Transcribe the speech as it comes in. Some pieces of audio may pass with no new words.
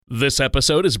This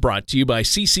episode is brought to you by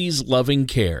CC's Loving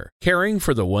Care, caring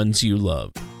for the ones you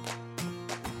love.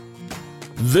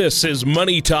 This is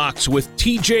Money Talks with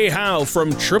TJ Howe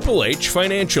from Triple H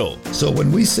Financial. So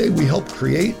when we say we help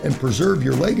create and preserve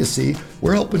your legacy,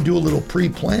 we're helping do a little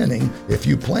pre-planning. If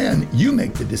you plan, you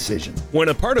make the decision. When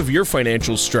a part of your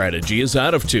financial strategy is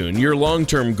out of tune, your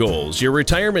long-term goals, your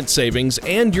retirement savings,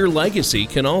 and your legacy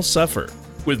can all suffer.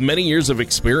 With many years of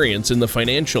experience in the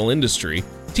financial industry,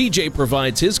 TJ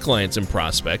provides his clients and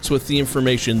prospects with the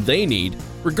information they need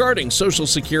regarding Social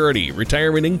Security,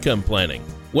 retirement income planning,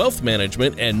 wealth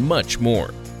management, and much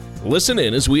more. Listen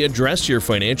in as we address your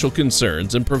financial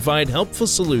concerns and provide helpful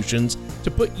solutions to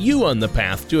put you on the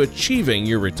path to achieving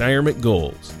your retirement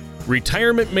goals.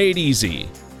 Retirement made easy.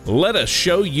 Let us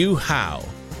show you how.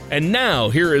 And now,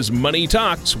 here is Money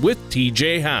Talks with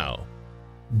TJ Howe.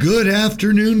 Good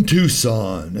afternoon,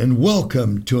 Tucson, and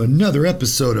welcome to another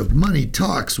episode of Money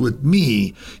Talks with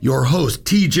me, your host,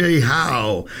 TJ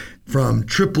Howe, from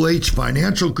Triple H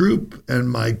Financial Group,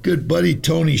 and my good buddy,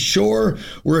 Tony Shore.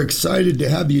 We're excited to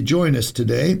have you join us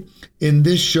today. In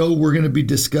this show, we're going to be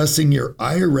discussing your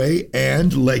IRA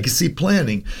and legacy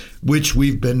planning, which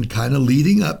we've been kind of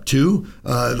leading up to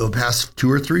the past 2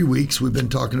 or 3 weeks. We've been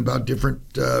talking about different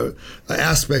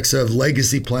aspects of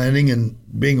legacy planning and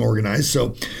being organized.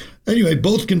 So anyway,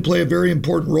 both can play a very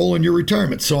important role in your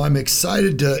retirement. So I'm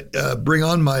excited to bring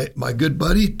on my good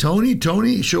buddy, Tony.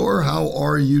 Tony Shore, how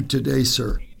are you today,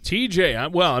 sir? TJ,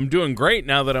 I'm doing great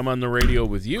now that I'm on the radio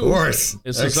with you. Of course.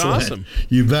 This Excellent. is awesome.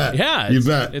 You bet. Yeah, you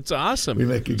bet. It's awesome. We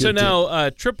make a good so now,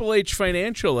 Triple H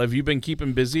Financial, have you been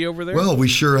keeping busy over there? Well, we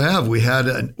sure have. We had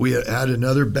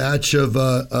another batch of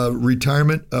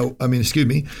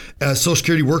Social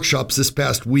Security workshops this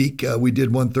past week. We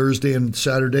did one Thursday and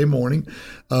Saturday morning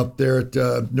up there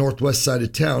at northwest side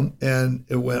of town, and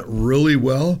it went really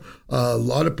well. A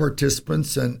lot of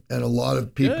participants and a lot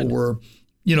of people were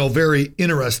very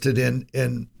interested in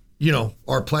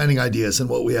our planning ideas and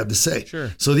what we have to say. Sure.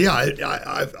 So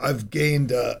yeah, I've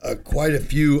gained quite a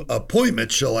few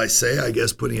appointments, shall I say? I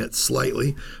guess putting it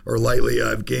slightly or lightly,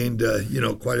 I've gained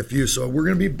quite a few. So we're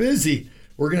going to be busy.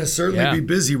 We're going to certainly be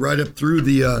busy right up through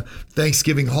the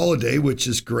Thanksgiving holiday, which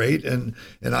is great, and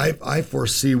I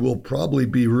foresee we'll probably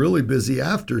be really busy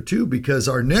after too, because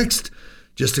our next.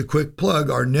 Just a quick plug,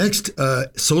 our next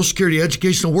Social Security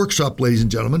Educational Workshop, ladies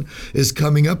and gentlemen, is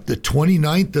coming up the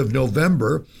 29th of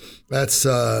November. That's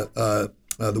the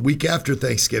week after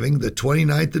Thanksgiving, the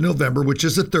 29th of November, which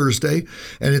is a Thursday,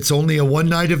 and it's only a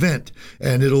one-night event,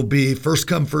 and it'll be first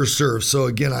come, first serve. So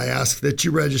again, I ask that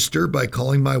you register by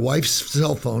calling my wife's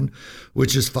cell phone,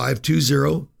 which is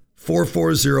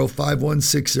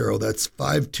 520-440-5160. That's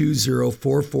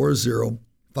 520-440-5160,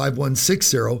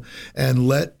 and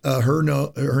let her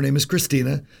know. Her name is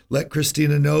Christina. Let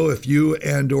Christina know if you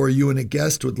and a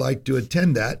guest would like to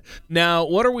attend that. Now,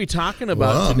 what are we talking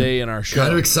about today in our show?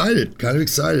 Kind of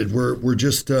excited. We're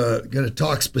just going to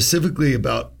talk specifically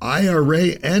about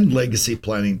IRA and legacy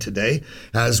planning today,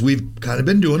 as we've kind of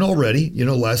been doing already.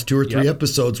 Last 2 or 3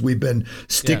 episodes, we've been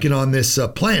sticking on this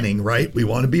planning, right? We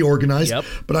want to be organized.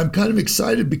 But I'm kind of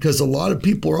excited because a lot of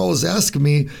people are always asking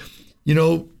me,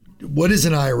 what is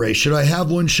an IRA? Should I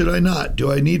have one? Should I not?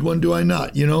 Do I need one? Do I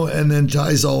not? And then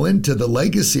ties all into the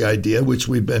legacy idea, which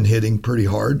we've been hitting pretty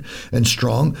hard and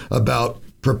strong about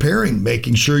preparing,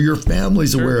 making sure your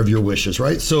family's aware of your wishes,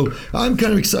 right? So I'm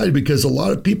kind of excited because a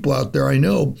lot of people out there I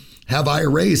know have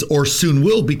IRAs or soon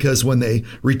will, because when they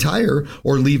retire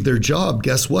or leave their job,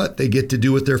 guess what? They get to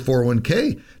do with their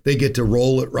 401k. They get to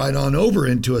roll it right on over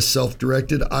into a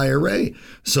self-directed IRA.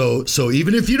 So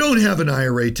even if you don't have an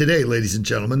IRA today, ladies and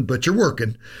gentlemen, but you're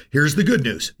working, here's the good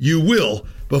news. You will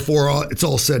before it's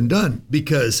all said and done,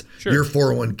 because your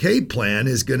 401k plan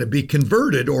is going to be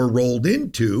converted or rolled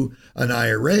into an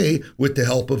IRA with the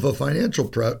help of a financial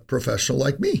professional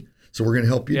like me. So we're going to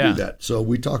help you do that. So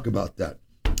we talk about that.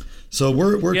 So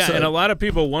we're excited. And a lot of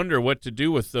people wonder what to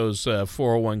do with those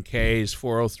 401ks,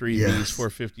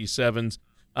 403bs,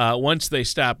 457s. Once they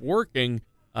stop working,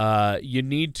 you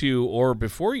need to, or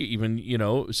before you even,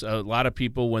 a lot of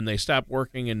people, when they stop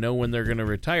working and know when they're going to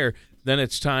retire, then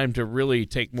it's time to really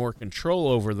take more control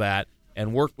over that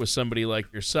and work with somebody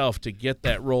like yourself to get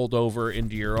that rolled over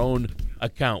into your own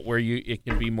account where it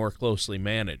can be more closely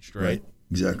managed, right?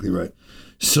 Exactly right.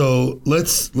 So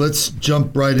let's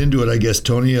jump right into it, I guess,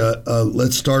 Tony.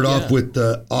 Let's start off with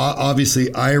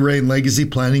obviously IRA and legacy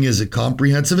planning is a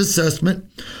comprehensive assessment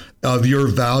of your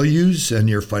values and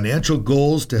your financial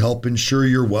goals to help ensure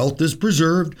your wealth is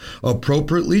preserved,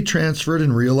 appropriately transferred,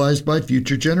 and realized by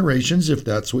future generations, if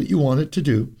that's what you want it to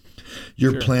do.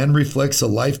 Your plan reflects a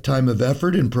lifetime of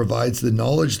effort and provides the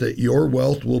knowledge that your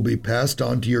wealth will be passed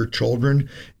on to your children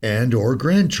and or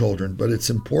grandchildren. But it's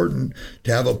important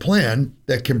to have a plan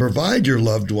that can provide your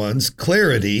loved ones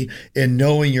clarity in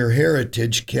knowing your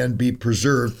heritage can be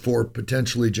preserved for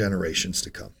potentially generations to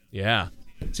come. Yeah.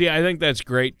 See, I think that's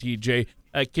great, TJ.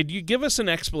 Could you give us an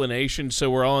explanation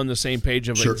so we're all on the same page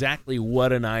of exactly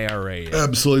what an IRA is?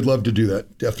 Absolutely love to do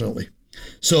that. Definitely.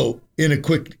 So in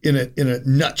a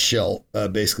nutshell,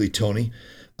 basically, Tony,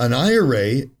 an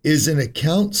IRA is an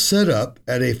account set up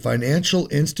at a financial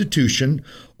institution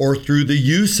or through the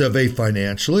use of a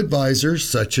financial advisor,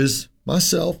 such as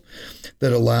myself,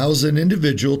 that allows an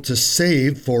individual to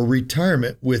save for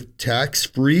retirement with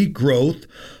tax-free growth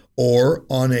or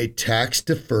on a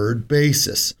tax-deferred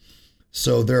basis.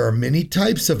 So there are many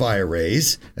types of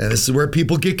IRAs, and this is where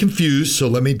people get confused. So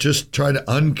let me just try to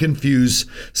unconfuse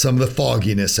some of the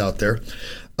fogginess out there.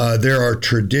 There are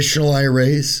traditional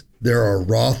IRAs, there are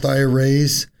Roth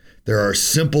IRAs, there are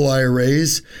simple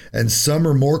IRAs, and some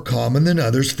are more common than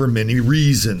others for many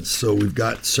reasons. So we've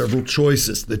got several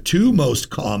choices. The two most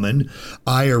common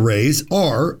IRAs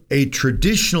are a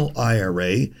traditional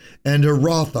IRA and a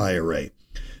Roth IRA.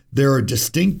 There are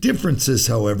distinct differences,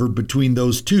 however, between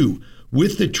those two.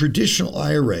 With the traditional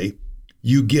IRA,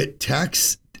 you get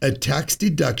a tax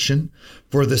deduction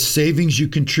for the savings you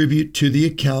contribute to the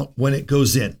account when it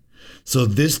goes in. So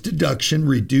this deduction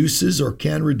reduces or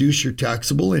can reduce your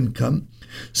taxable income.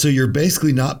 So you're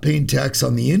basically not paying tax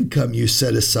on the income you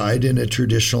set aside in a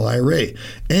traditional IRA.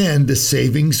 And the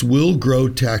savings will grow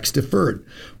tax deferred.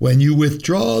 When you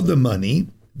withdraw the money,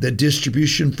 the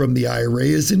distribution from the IRA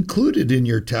is included in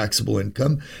your taxable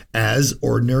income as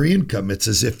ordinary income. It's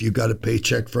as if you got a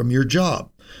paycheck from your job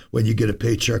when you get a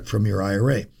paycheck from your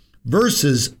IRA.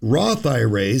 Versus Roth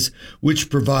IRAs, which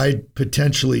provide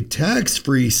potentially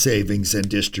tax-free savings and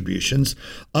distributions.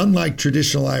 Unlike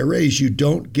traditional IRAs, you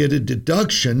don't get a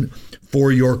deduction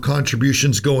for your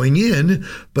contributions going in,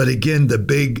 but again, the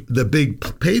big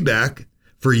payback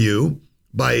for you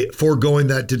by foregoing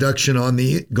that deduction on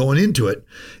the going into it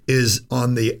is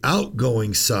on the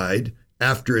outgoing side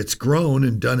after it's grown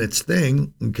and done its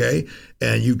thing, okay,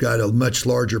 and you've got a much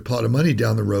larger pot of money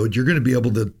down the road, you're going to be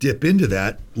able to dip into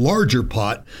that larger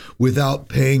pot without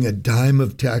paying a dime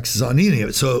of taxes on any of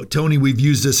it. So, Tony, we've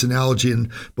used this analogy, and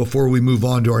before we move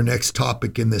on to our next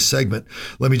topic in this segment,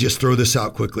 let me just throw this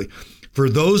out quickly. For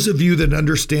those of you that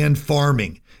understand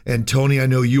farming, and Tony, I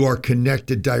know you are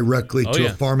connected directly to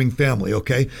a farming family,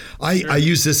 okay? I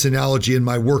use this analogy in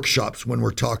my workshops when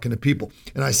we're talking to people.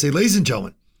 And I say, ladies and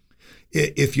gentlemen,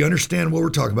 if you understand what we're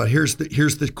talking about, here's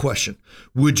the question.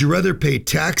 Would you rather pay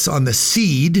tax on the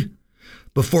seed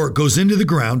before it goes into the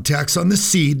ground, tax on the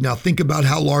seed? Now think about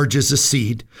how large is a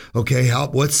seed, okay?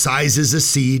 What size is a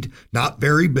seed? Not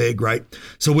very big, right?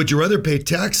 So would you rather pay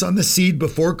tax on the seed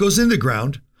before it goes in the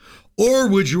ground? Or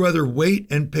would you rather wait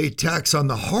and pay tax on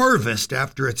the harvest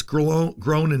after it's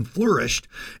grown and flourished,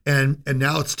 and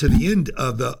now it's to the end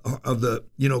of the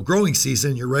growing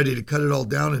season? You're ready to cut it all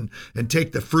down and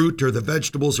take the fruit or the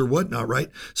vegetables or whatnot, right?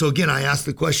 So again, I ask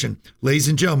the question, ladies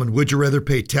and gentlemen, would you rather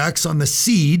pay tax on the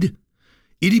seed,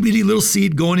 itty bitty little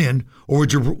seed going in, or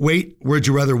would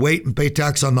you rather wait and pay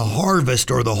tax on the harvest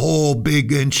or the whole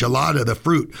big enchilada, the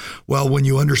fruit? Well, when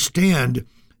you understand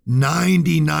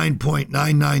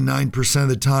 99.999% of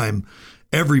the time,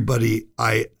 everybody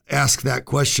I ask that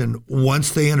question,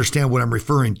 once they understand what I'm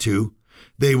referring to,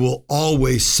 they will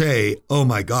always say, oh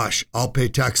my gosh, I'll pay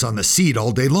tax on the seed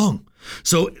all day long.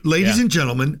 So ladies and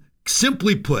gentlemen,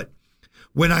 simply put,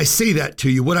 when I say that to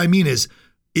you, what I mean is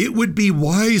it would be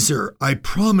wiser, I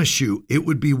promise you, it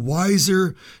would be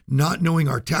wiser not knowing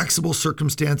our taxable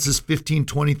circumstances 15,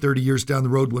 20, 30 years down the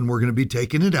road when we're going to be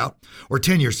taking it out, or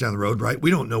 10 years down the road, right?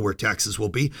 We don't know where taxes will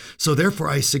be. So therefore,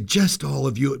 I suggest to all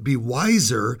of you, it'd be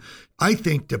wiser, I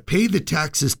think, to pay the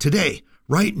taxes today,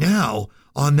 right now,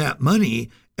 on that money,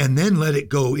 and then let it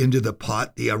go into the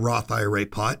pot, the Roth IRA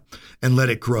pot, and let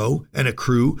it grow and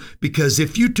accrue. Because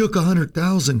if you took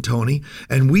 100,000, Tony,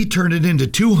 and we turn it into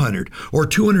 200 or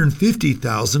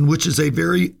 250,000, which is a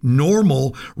very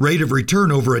normal rate of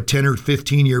return over a 10 or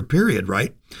 15 year period,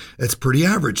 right? It's pretty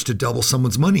average to double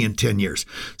someone's money in 10 years.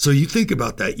 So you think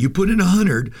about that. You put in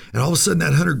 100 and all of a sudden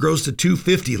that 100 grows to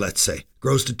 250, let's say,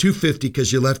 grows to 250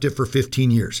 because you left it for 15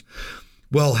 years.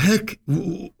 Well, heck,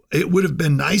 it would have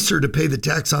been nicer to pay the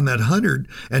tax on that 100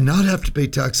 and not have to pay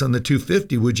tax on the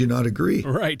 250. Would you not agree?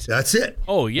 Right. That's it.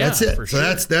 Oh yeah. That's it. For so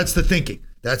sure. that's the thinking.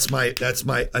 That's my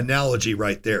analogy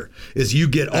right there. Is you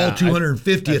get all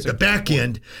 250 at the back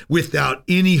end without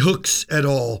any hooks at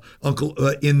all,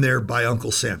 in there by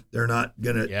Uncle Sam. They're not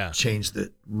gonna change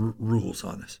the rules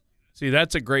on us. See,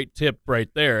 that's a great tip right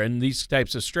there. And these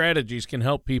types of strategies can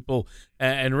help people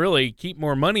and really keep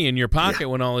more money in your pocket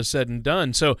when all is said and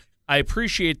done. So I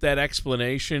appreciate that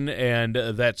explanation and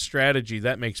that strategy.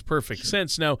 That makes perfect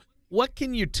sense. Now, what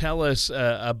can you tell us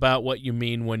about what you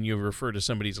mean when you refer to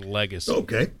somebody's legacy?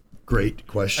 Okay, great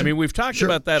question. I mean, we've talked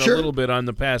about that a little bit on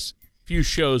the past few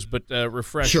shows, but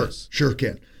refresh us. Sure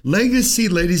can. Legacy,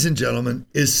 ladies and gentlemen,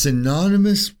 is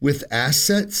synonymous with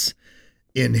assets,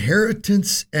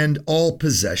 inheritance, and all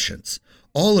possessions,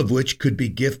 all of which could be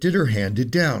gifted or handed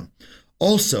down.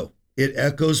 Also, it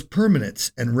echoes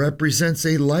permanence and represents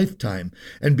a lifetime,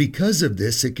 and because of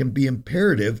this, it can be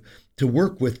imperative to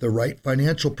work with the right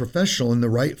financial professional in the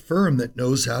right firm that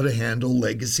knows how to handle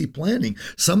legacy planning.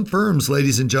 Some firms,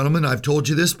 ladies and gentlemen, I've told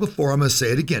you this before, I'm going to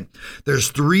say it again. There's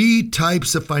 3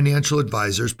 types of financial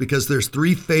advisors because there's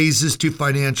 3 phases to your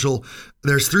financial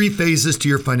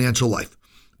life.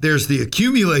 There's the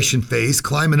accumulation phase,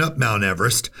 climbing up Mount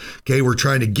Everest. Okay, we're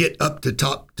trying to get up to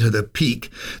the peak.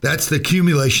 That's the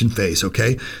accumulation phase.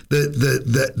 Okay,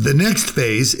 the next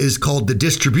phase is called the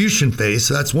distribution phase.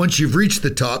 So that's once you've reached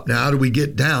the top. Now, how do we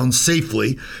get down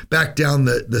safely back down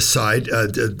the side,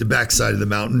 the back side of the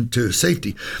mountain to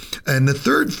safety? And the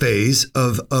third phase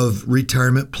of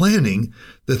retirement planning,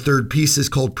 the third piece is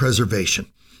called preservation.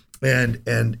 And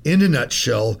in a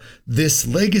nutshell, this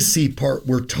legacy part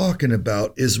we're talking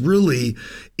about is really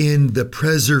in the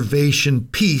preservation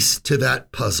piece to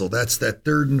that puzzle. That's that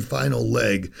third and final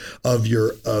leg of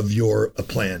your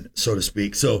plan, so to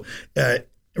speak. So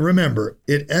remember,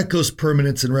 it echoes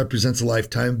permanence and represents a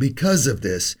lifetime. Because of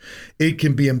this, it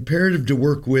can be imperative to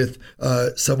work with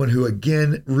someone who,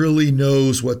 again, really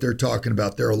knows what they're talking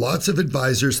about. There are lots of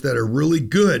advisors that are really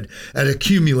good at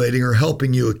accumulating or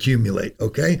helping you accumulate,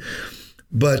 okay?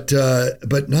 But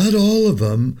not all of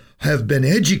them have been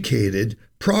educated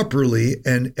properly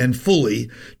and fully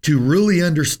to really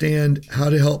understand how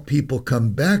to help people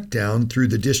come back down through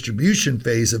the distribution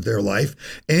phase of their life,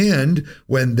 and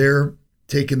when they're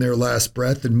taking their last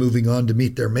breath and moving on to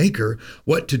meet their maker,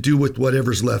 what to do with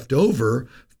whatever's left over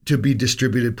to be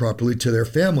distributed properly to their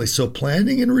family. So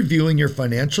planning and reviewing your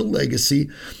financial legacy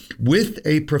with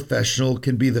a professional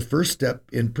can be the first step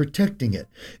in protecting it.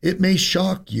 It may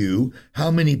shock you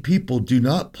how many people do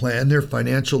not plan their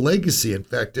financial legacy. In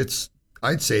fact,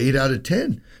 I'd say 8 out of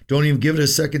 10 don't even give it a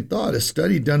second thought. A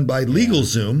study done by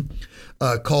LegalZoom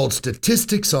called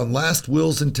Statistics on Last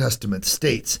Wills and Testaments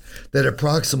states that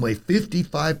approximately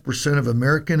 55% of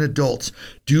American adults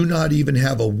do not even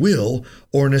have a will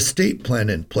or an estate plan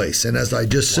in place. And as I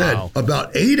just said,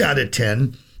 about 8 out of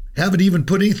 10 haven't even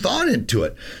put any thought into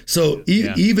it. So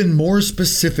even more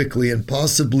specifically and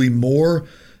possibly more,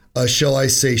 shall I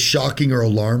say, shocking or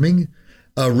alarming,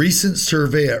 a recent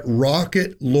survey at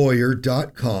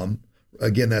rocketlawyer.com,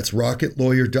 again, that's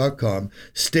rocketlawyer.com,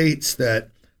 states that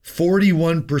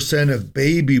 41% of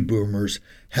baby boomers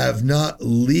have not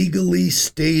legally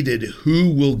stated who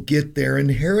will get their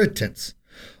inheritance.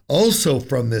 Also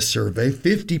from this survey,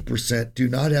 50% do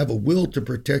not have a will to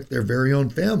protect their very own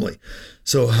family.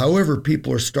 So, however,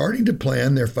 people are starting to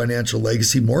plan their financial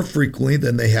legacy more frequently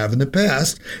than they have in the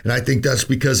past. And I think that's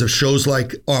because of shows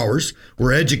like ours.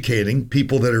 We're educating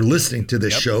people that are listening to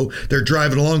this show. They're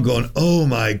driving along going, oh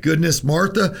my goodness,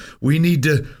 Martha, we need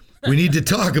to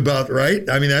talk about, right?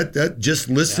 I mean, that just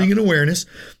listening and awareness.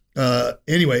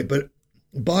 Anyway, but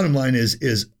bottom line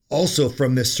is also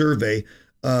from this survey,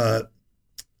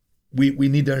 we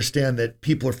need to understand that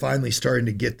people are finally starting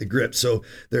to get the grip. So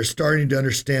they're starting to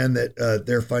understand that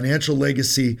their financial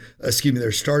legacy,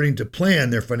 they're starting to plan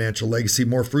their financial legacy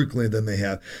more frequently than they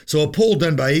have. So a poll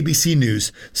done by ABC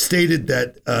News stated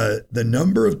that the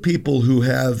number of people who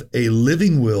have a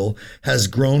living will has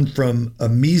grown from a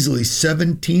measly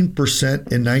 17% in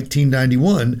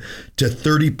 1991 to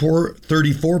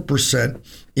 34%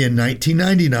 in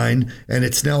 1999, and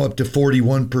it's now up to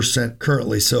 41%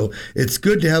 currently. So it's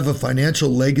good to have a financial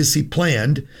legacy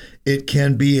planned. It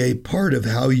can be a part of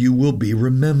how you will be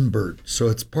remembered. So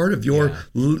it's part of your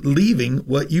leaving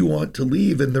what you want to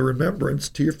leave in the remembrance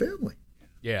to your family.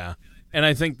 Yeah. And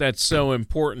I think that's so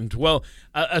important. Well,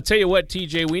 I'll tell you what,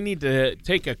 TJ, we need to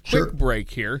take a quick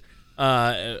break here.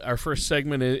 Our first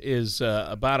segment is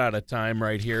about out of time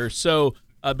right here. So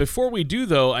before we do,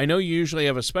 though, I know you usually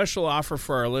have a special offer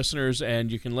for our listeners,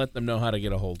 and you can let them know how to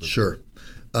get a hold of you. Sure.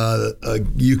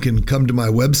 You can come to my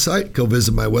website. Go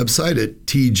visit my website at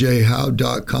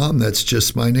tjhowe.com. That's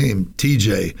just my name,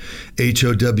 tjhowe.com.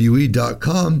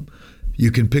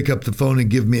 You can pick up the phone and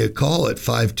give me a call at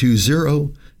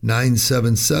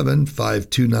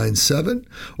 520-977-5297,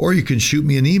 or you can shoot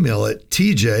me an email at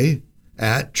tj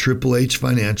at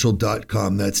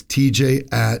triplehfinancial.com. That's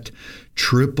TJ at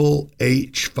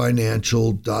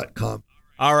triplehfinancial.com.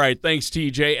 All right, thanks,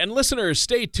 TJ. And listeners,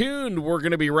 stay tuned. We're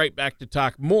going to be right back to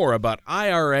talk more about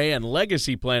IRA and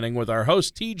legacy planning with our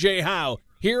host, TJ Howe,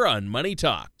 here on Money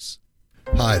Talks.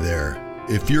 Hi there.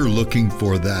 If you're looking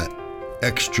for that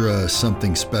extra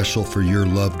something special for your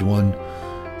loved one,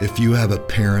 if you have a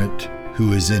parent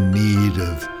who is in need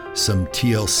of some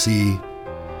TLC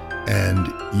and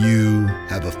you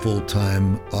have a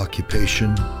full-time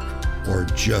occupation or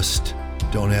just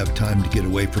don't have time to get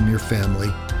away from your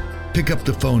family, pick up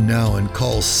the phone now and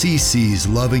call CC's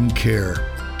Loving Care.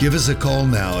 Give us a call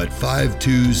now at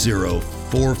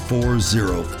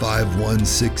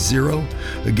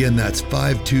 520-440-5160. Again, that's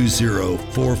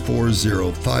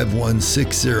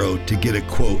 520-440-5160 to get a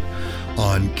quote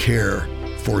on care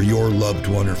for your loved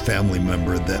one or family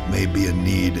member that may be in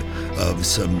need of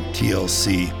some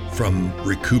TLC from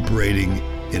recuperating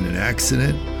in an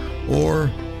accident, or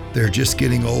they're just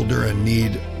getting older and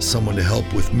need someone to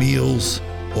help with meals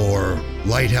or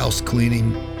lighthouse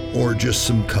cleaning or just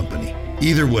some company.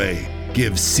 Either way,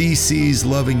 give CC's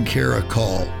Loving Care a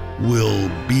call. We'll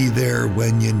be there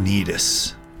when you need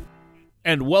us.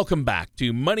 And welcome back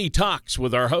to Money Talks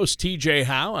with our host, TJ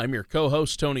Howe. I'm your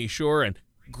co-host, Tony Shore, and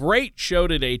great show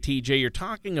today, TJ. You're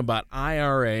talking about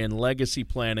IRA and legacy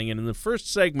planning, and in the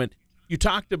first segment, you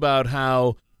talked about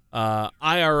how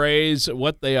IRAs,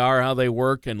 what they are, how they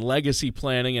work, and legacy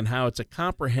planning, and how it's a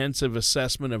comprehensive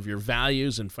assessment of your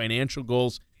values and financial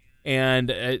goals, and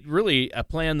really a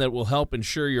plan that will help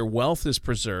ensure your wealth is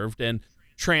preserved and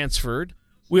transferred.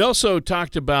 We also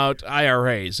talked about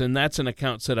IRAs, and that's an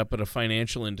account set up at a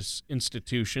financial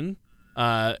institution,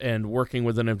 and working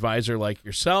with an advisor like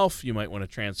yourself. You might want to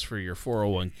transfer your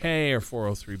 401k or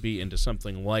 403b into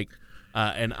something like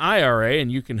an IRA,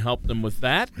 and you can help them with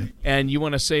that. And you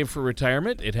want to save for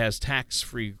retirement, it has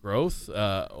tax-free growth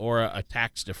or a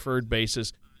tax-deferred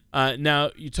basis.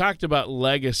 Now, you talked about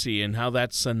legacy and how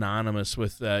that's synonymous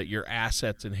with your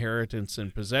assets, inheritance,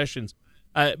 and possessions.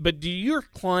 But do your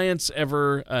clients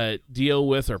ever deal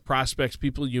with, or prospects,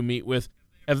 people you meet with,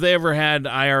 have they ever had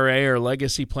IRA or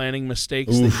legacy planning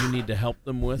mistakes that you need to help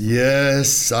them with?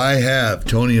 Yes, I have,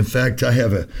 Tony. In fact, I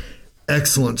have an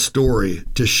excellent story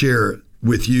to share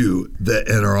with you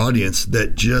and our audience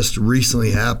that just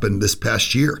recently happened this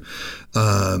past year.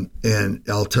 And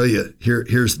I'll tell you,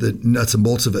 here's the nuts and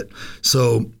bolts of it.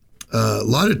 So a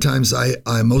lot of times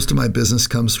most of my business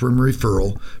comes from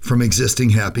referral from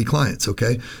existing happy clients.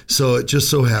 Okay. So it just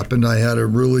so happened I had a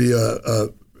really,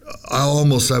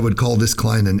 I would call this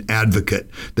client an advocate.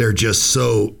 They're just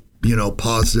so,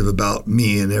 positive about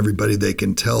me, and everybody they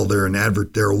can tell they're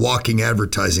a walking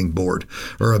advertising board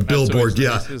or a billboard.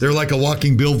 Yeah, they're like a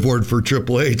walking billboard for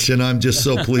Triple H, and I'm just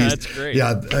so pleased. That's great.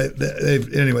 Yeah.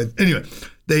 Anyway,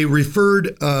 they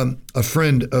referred a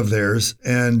friend of theirs,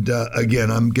 and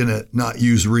again, I'm gonna not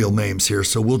use real names here,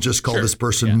 so we'll just call this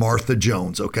person Martha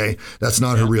Jones. Okay, that's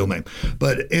not her real name,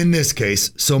 but in this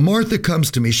case, so Martha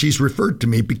comes to me. She's referred to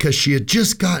me because she had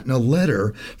just gotten a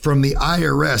letter from the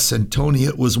IRS, and Tony,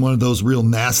 it was one of those real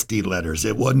nasty letters.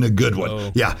 It wasn't a good one.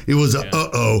 Oh. Yeah, it was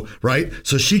right?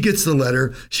 So she gets the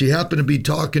letter. She happened to be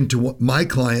talking to my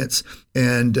clients,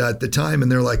 and at the time, and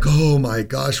they're like, "Oh my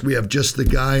gosh, we have just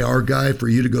our guy for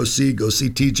you to go see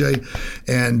TJ."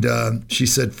 And she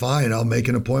said, "Fine, I'll make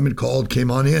an appointment." Called,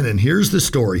 came on in, and here's the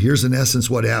story. Here's in essence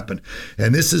what happened.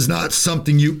 And this is not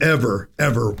something you ever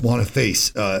want to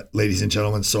face, ladies and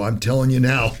gentlemen. So I'm telling you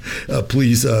now,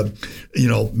 please,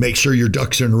 make sure your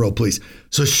ducks are in a row, please.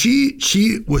 So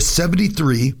she was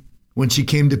 73 when she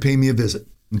came to pay me a visit.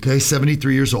 Okay,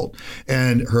 73 years old.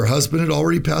 And her husband had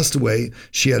already passed away.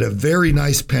 She had a very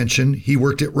nice pension. He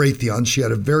worked at Raytheon. She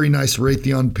had a very nice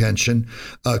Raytheon pension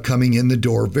coming in the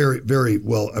door. Very, very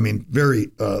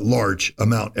large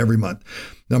amount every month.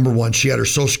 Number one, she had her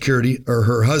Social Security, or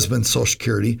her husband's Social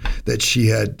Security that she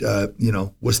had,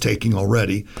 was taking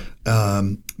already.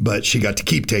 But she got to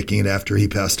keep taking it after he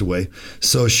passed away.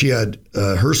 So she had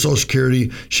her Social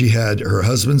Security, she had her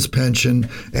husband's pension,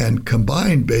 and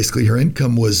combined, basically, her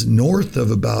income was north of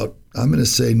about, I'm going to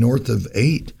say north of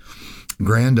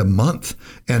 $8,000 a month,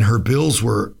 and her bills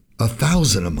were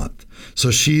 $1,000 a month.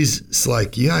 So she's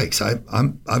like, yikes,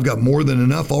 I've got more than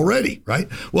enough already, right?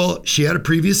 Well, she had a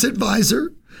previous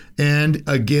advisor. And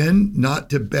again, not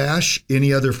to bash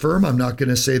any other firm, I'm not going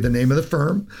to say the name of the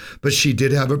firm, but she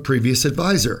did have a previous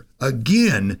advisor.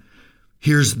 Again,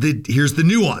 here's the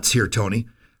nuance here, Tony.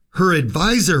 Her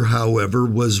advisor, however,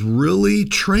 was really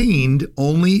trained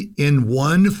only in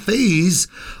one phase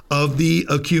of the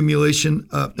accumulation,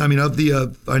 of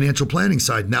the financial planning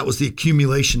side, and that was the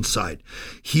accumulation side.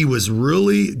 He was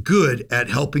really good at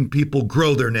helping people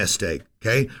grow their nest egg,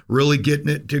 okay? Really getting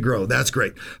it to grow. That's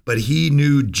great. But he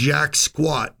knew jack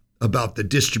squat about the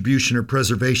distribution or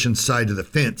preservation side of the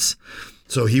fence.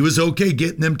 So he was okay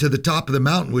getting them to the top of the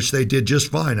mountain, which they did just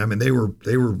fine. I mean, they were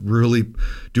really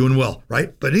doing well,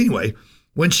 right? But anyway,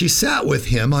 when she sat with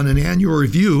him on an annual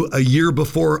review a year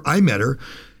before I met her,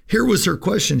 here was her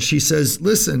question. She says,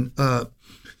 listen,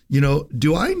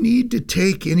 do I need to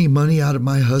take any money out of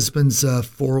my husband's old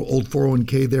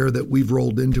 401k there that we've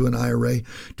rolled into an IRA?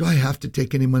 Do I have to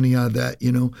take any money out of that,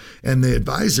 And the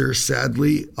advisor,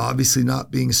 sadly, obviously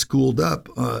not being schooled up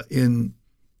in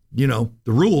the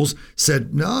rules,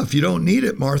 said, no, if you don't need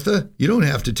it, Martha, you don't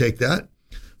have to take that,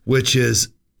 which is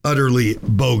utterly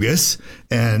bogus.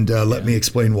 And let me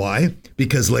explain why.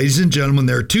 Because, ladies and gentlemen,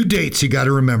 there are two dates you got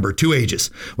to remember, two ages.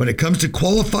 When it comes to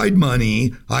qualified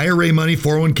money, IRA money,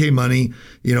 401k money,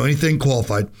 anything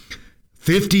qualified,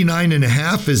 59 and a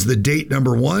half is the date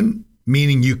number one,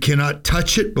 meaning you cannot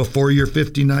touch it before you're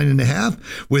 59 and a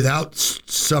half without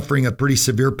suffering a pretty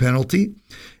severe penalty.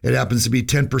 It happens to be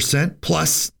 10%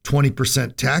 plus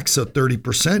 20% tax, so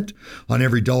 30% on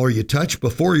every dollar you touch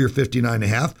before you're 59 and a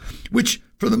half, which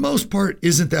for the most part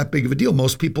isn't that big of a deal.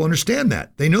 Most people understand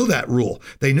that. They know that rule.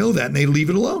 They know that and they leave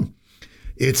it alone.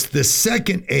 It's the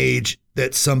second age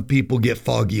that some people get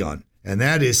foggy on, and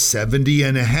that is 70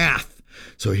 and a half.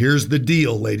 So here's the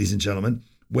deal, ladies and gentlemen.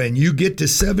 When you get to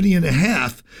 70 and a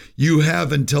half, you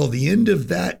have until the end of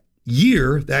that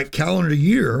year, that calendar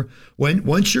year,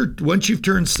 once you've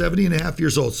turned 70 and a half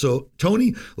years old. So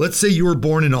Tony, let's say you were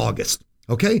born in August.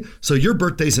 Okay, so your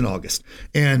birthday's in August.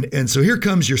 And so here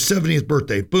comes your 70th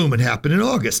birthday. Boom, it happened in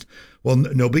August. Well,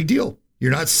 no big deal.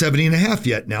 You're not 70 and a half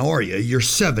yet now, are you? You're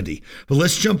 70. But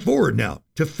let's jump forward now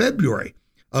to February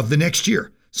of the next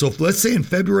year. So if, let's say in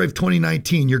February of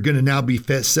 2019, you're going to now be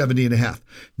 70 and a half.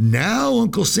 Now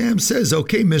Uncle Sam says,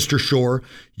 okay, Mr. Shore,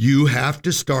 you have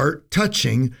to start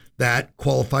touching that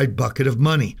qualified bucket of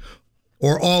money,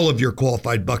 or all of your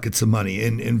qualified buckets of money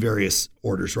in various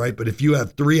orders, right? But if you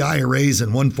have 3 IRAs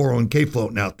and 1 401k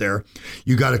floating out there,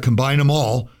 you got to combine them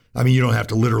all. I mean, you don't have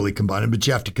to literally combine them, but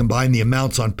you have to combine the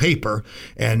amounts on paper,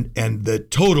 and the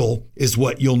total is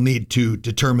what you'll need to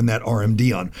determine that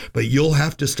RMD on. But you'll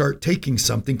have to start taking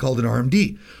something called an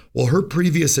RMD. Well, her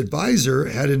previous advisor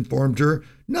had informed her,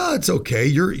 no, it's okay.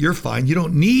 You're fine. You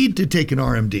don't need to take an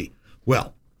RMD.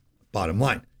 Well, bottom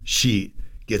line, she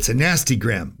gets a nasty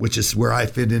gram, which is where I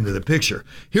fit into the picture.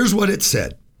 Here's what it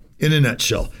said in a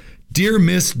nutshell. Dear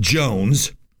Miss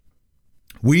Jones,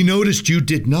 we noticed you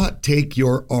did not take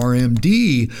your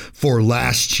RMD for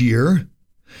last year,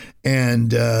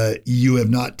 and you have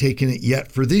not taken it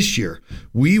yet for this year.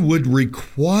 We would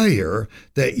require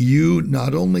that you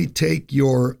not only take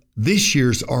your this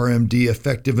year's RMD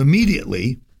effective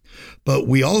immediately, but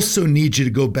we also need you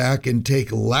to go back and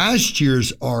take last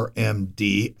year's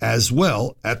RMD as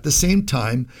well at the same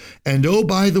time. And oh,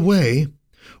 by the way,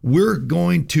 we're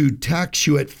going to tax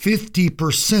you at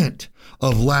 50%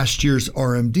 of last year's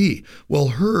RMD. Well,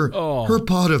 her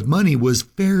pot of money was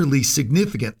fairly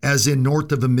significant, as in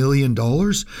north of $1 million.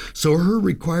 So her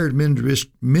required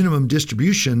minimum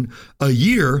distribution a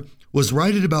year was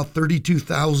right at about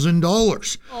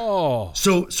 $32,000. Oh.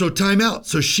 So time out.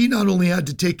 So she not only had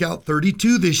to take out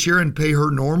 32 this year and pay her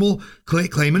normal,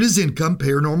 claim it as income,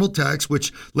 pay her normal tax,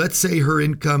 which let's say her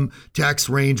income tax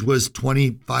range was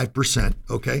 25%,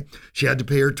 okay? She had to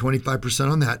pay her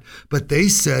 25% on that. But they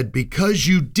said, because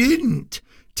you didn't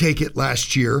take it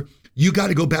last year, you got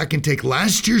to go back and take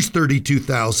last year's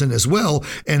 $32,000 as well.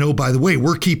 And oh, by the way,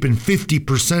 we're keeping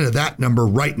 50% of that number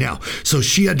right now. So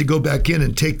she had to go back in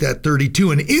and take that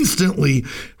 32 and instantly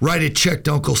write a check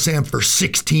to Uncle Sam for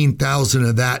 $16,000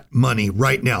 of that money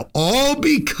right now. All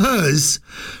because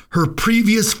her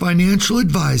previous financial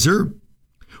advisor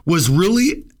was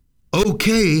really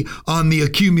okay on the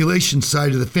accumulation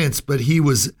side of the fence, but he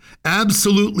was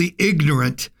absolutely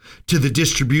ignorant to the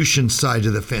distribution side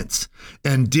of the fence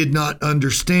and did not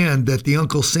understand that the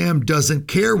Uncle Sam doesn't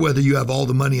care whether you have all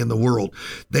the money in the world.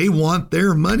 They want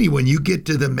their money. When you get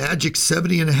to the magic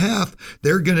 70 and a half,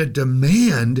 they're going to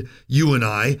demand you and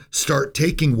I start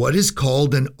taking what is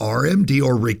called an RMD,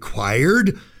 or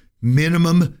required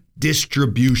minimum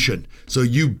distribution. So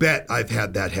you bet I've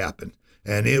had that happen.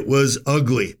 And it was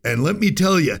ugly. And let me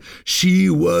tell you, she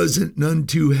wasn't none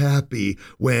too happy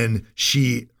when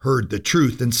heard the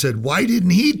truth and said, why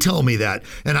didn't he tell me that?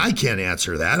 And I can't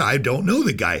answer that. I don't know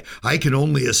the guy. I can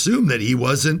only assume that he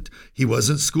wasn't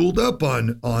schooled up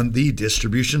on the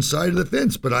distribution side of the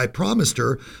fence. But I promised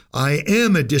her I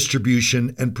am a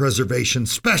distribution and preservation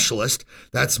specialist.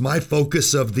 That's my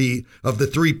focus of the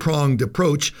three-pronged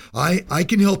approach. I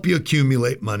can help you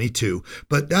accumulate money too,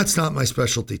 but that's not my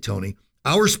specialty, Tony.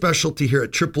 Our specialty here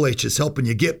at Triple H is helping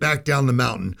you get back down the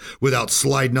mountain without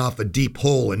sliding off a deep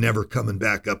hole and never coming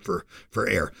back up for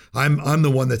air. I'm the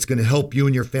one that's going to help you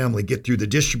and your family get through the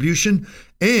distribution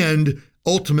and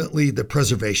ultimately the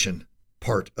preservation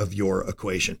part of your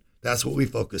equation. That's what we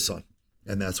focus on,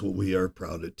 and that's what we are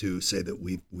proud to say that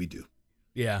we do.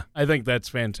 Yeah, I think that's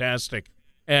fantastic.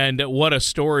 And what a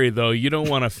story, though. You don't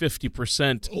want a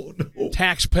 50%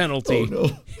 tax penalty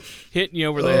hitting you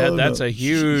over the head. That's a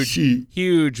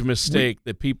huge mistake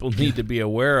that people need to be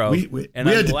aware of. We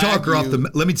had to talk her off the...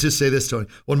 Let me just say this, Tony.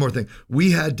 One more thing.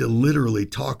 We had to literally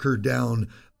talk her down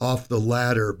off the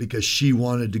ladder because she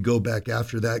wanted to go back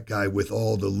after that guy with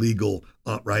all the legal,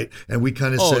 right? And we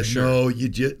kind of said, sure. No, you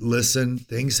just listen,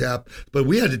 things happen. But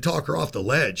we had to talk her off the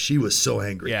ledge. She was so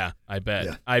angry. Yeah, I bet.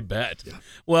 Yeah. I bet. Yeah.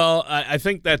 Well, I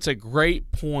think that's a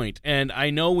great point. And I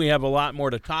know we have a lot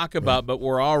more to talk about, but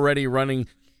we're already running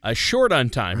short on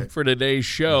time for today's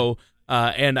show.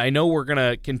 And I know we're going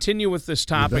to continue with this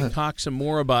topic, talk some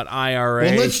more about IRA.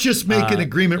 Well, let's just make an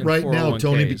agreement right now,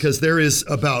 Tony, because there is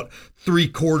about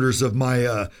 3/4 of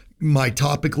my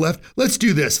topic left. Let's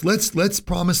do this. Let's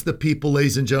promise the people,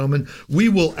 ladies and gentlemen, we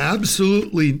will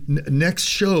absolutely, next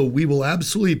show, we will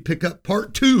absolutely pick up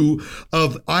part 2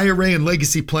 of IRA and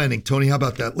legacy planning. Tony, how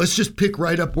about that? Let's just pick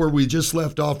right up where we just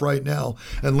left off right now.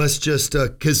 And let's just,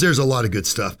 because there's a lot of good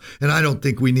stuff. And I don't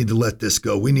think we need to let this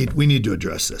go. We need to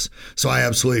address this. So I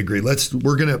absolutely agree.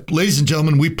 Ladies and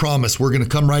gentlemen, we promise we're going to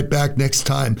come right back next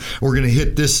time. We're going to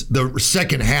hit the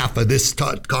second half of this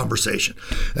conversation.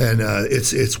 And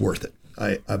it's worth it.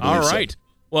 I believe All right. So.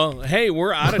 Well, hey,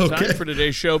 we're out of time for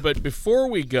today's show, but before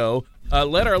we go,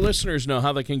 let our listeners know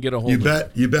how they can get a hold of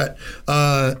it. You bet.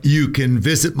 You can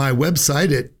visit my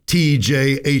website at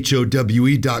tjhowe.com.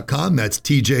 That's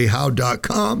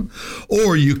tjhowe.com.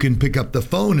 Or you can pick up the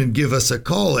phone and give us a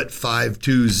call at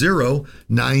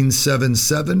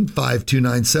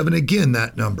 520-977-5297. Again,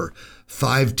 that number,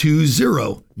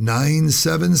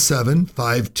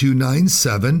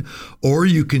 520-977-5297, or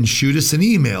you can shoot us an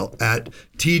email at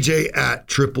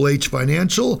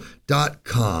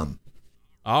tj@triplehfinancial.com.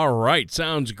 All right.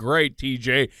 Sounds great,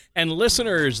 TJ. And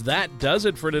listeners, that does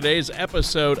it for today's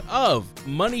episode of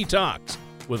Money Talks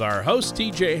with our host,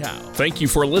 TJ Howe. Thank you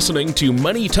for listening to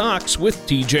Money Talks with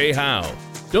TJ Howe.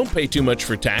 Don't pay too much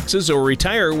for taxes or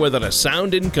retire without a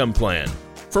sound income plan.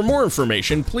 For more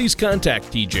information, please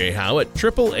contact TJ Howe at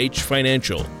Triple H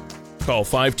Financial. Call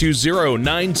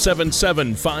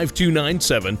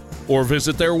 520-977-5297 or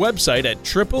visit their website at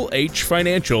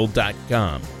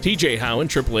triplehfinancial.com. TJ Howe and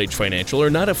Triple H Financial are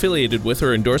not affiliated with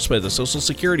or endorsed by the Social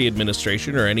Security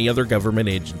Administration or any other government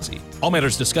agency. All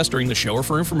matters discussed during the show are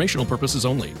for informational purposes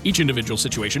only. Each individual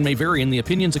situation may vary, and the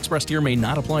opinions expressed here may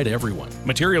not apply to everyone.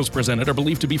 Materials presented are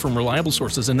believed to be from reliable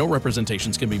sources, and no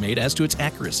representations can be made as to its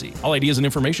accuracy. All ideas and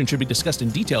information should be discussed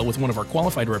in detail with one of our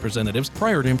qualified representatives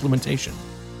prior to implementation.